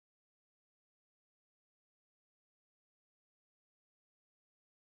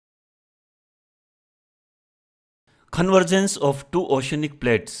Convergence of two oceanic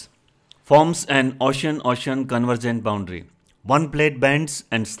plates forms an ocean-ocean convergent boundary. One plate bends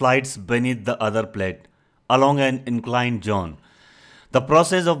and slides beneath the other plate along an inclined zone. The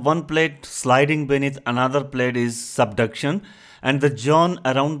process of one plate sliding beneath another plate is subduction, and the zone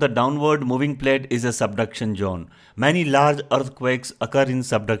around the downward moving plate is a subduction zone. Many large earthquakes occur in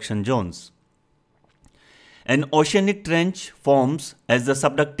subduction zones. An oceanic trench forms as the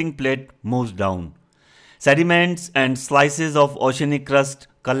subducting plate moves down. Sediments and slices of oceanic crust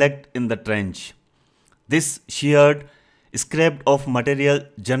collect in the trench. This sheared, scraped-off material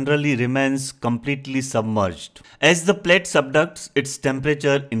generally remains completely submerged. As the plate subducts, its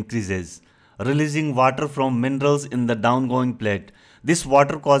temperature increases, releasing water from minerals in the downgoing plate. This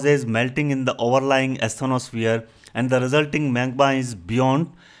water causes melting in the overlying asthenosphere, and the resulting magma is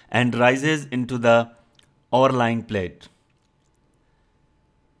beyond and rises into the overlying plate.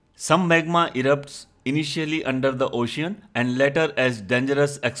 Some magma erupts initially under the ocean and later as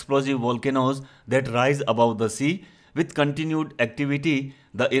dangerous explosive volcanoes that rise above the sea. With continued activity,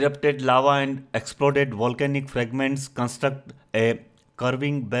 the erupted lava and exploded volcanic fragments construct a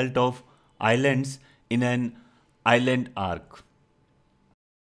curving belt of islands in an island arc.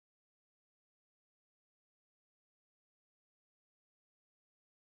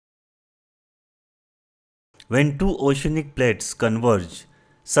 When two oceanic plates converge,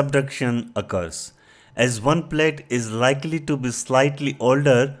 subduction occurs, as one plate is likely to be slightly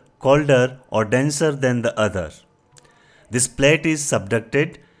older, colder, or denser than the other. This plate is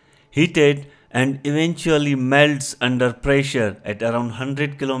subducted, heated, and eventually melts under pressure at around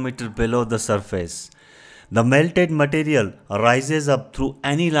 100 km below the surface. The melted material rises up through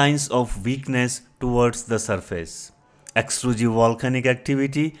any lines of weakness towards the surface. Extrusive volcanic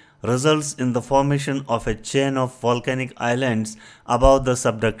activity results in the formation of a chain of volcanic islands above the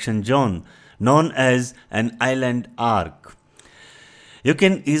subduction zone, known as an island arc. You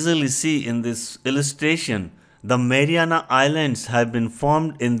can easily see in this illustration the Mariana Islands have been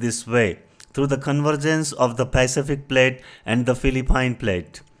formed in this way through the convergence of the Pacific Plate and the Philippine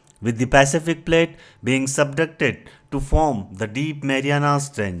Plate, with the Pacific Plate being subducted to form the deep Marianas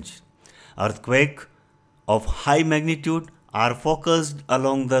Trench. Earthquakes of high magnitude are focused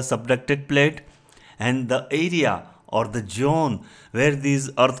along the subducted plate, and the area or the zone where these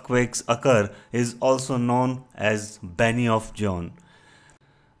earthquakes occur is also known as Benioff zone.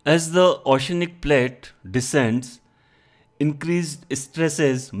 As the oceanic plate descends, increased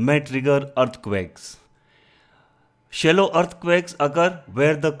stresses may trigger earthquakes. Shallow earthquakes occur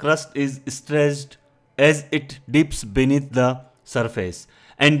where the crust is stressed as it dips beneath the surface,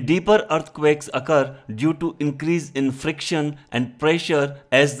 and deeper earthquakes occur due to increase in friction and pressure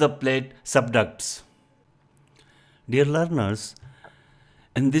as the plate subducts. Dear learners,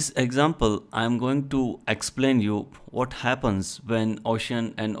 in this example, I am going to explain you what happens when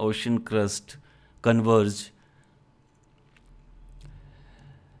ocean and ocean crust converge.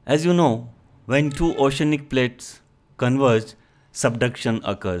 As you know, when two oceanic plates converge, subduction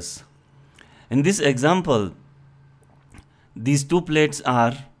occurs. In this example, these two plates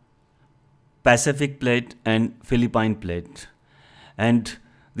are Pacific Plate and Philippine Plate, and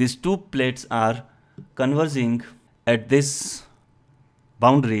these two plates are converging at this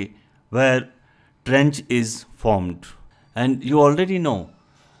boundary where trench is formed. And you already know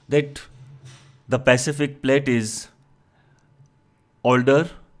that the Pacific Plate is older,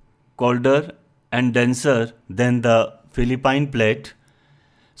 colder, and denser than the Philippine Plate.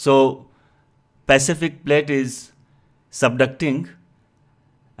 So Pacific Plate is subducting,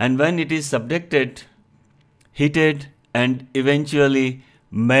 and when it is subducted, heated, and eventually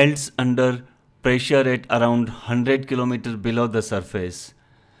melts under pressure at around 100 km below the surface.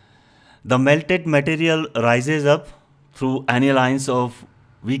 The melted material rises up through any lines of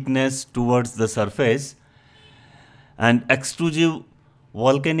weakness towards the surface, and extrusive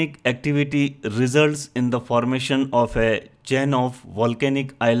volcanic activity results in the formation of a chain of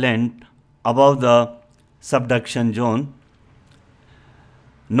volcanic islands above the subduction zone,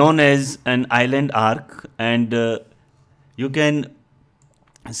 known as an island arc. And you can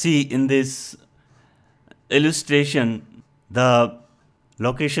see in this illustration the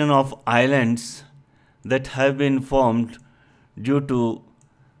location of islands that have been formed due to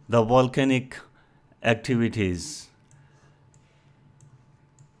the volcanic activities.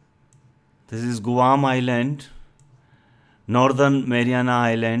 This is Guam Island, Northern Mariana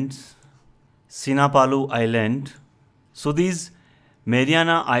Islands, Sinapalu Island. So these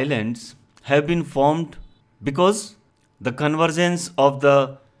Mariana Islands have been formed because the convergence of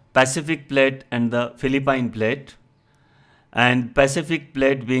the Pacific Plate and the Philippine Plate, and Pacific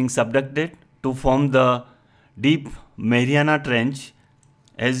Plate being subducted to form the deep Mariana Trench.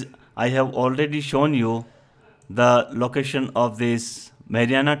 As I have already shown you the location of this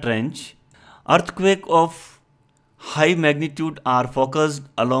Mariana Trench. Earthquake of high magnitude are focused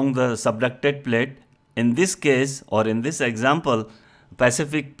along the subducted plate. In this case, or in this example,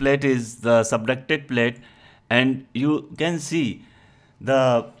 Pacific plate is the subducted plate, and you can see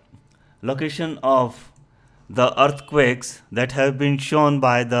the location of the earthquakes that have been shown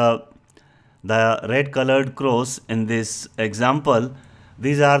by the red colored cross in this example.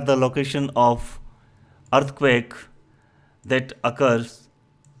 These are the location of earthquake that occurs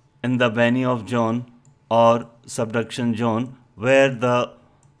in the Benioff zone or subduction zone, where the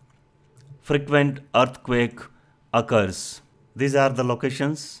frequent earthquake occurs. These are the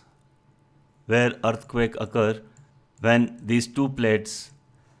locations where earthquake occur when these two plates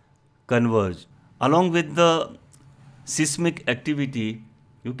converge. Along with the seismic activity,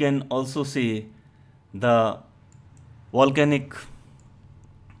 you can also see the volcanic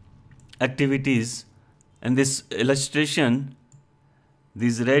activities. In this illustration,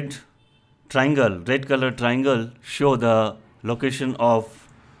 these red color triangle show the location of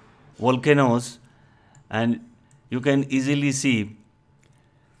volcanoes, and you can easily see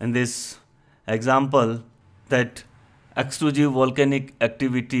in this example that extrusive volcanic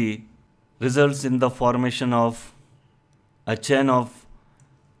activity results in the formation of a chain of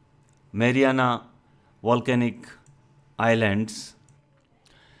Mariana volcanic islands.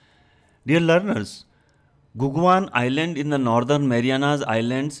 Dear learners, Guguan Island in the northern Marianas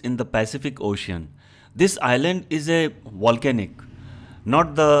Islands in the Pacific Ocean. This island is a volcanic,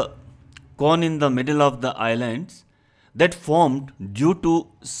 not the cone in the middle of the islands that formed due to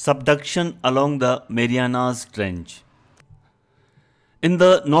subduction along the Marianas Trench. In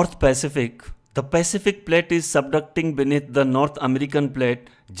the North Pacific, the Pacific plate is subducting beneath the North American plate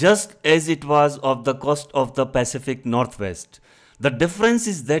just as it was off the coast of the Pacific Northwest. The difference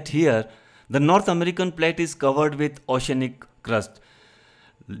is that here, the North American plate is covered with oceanic crust.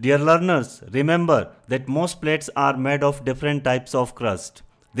 Dear learners, remember that most plates are made of different types of crust.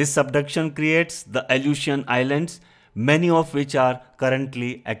 This subduction creates the Aleutian Islands, many of which are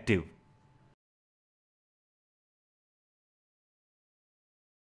currently active.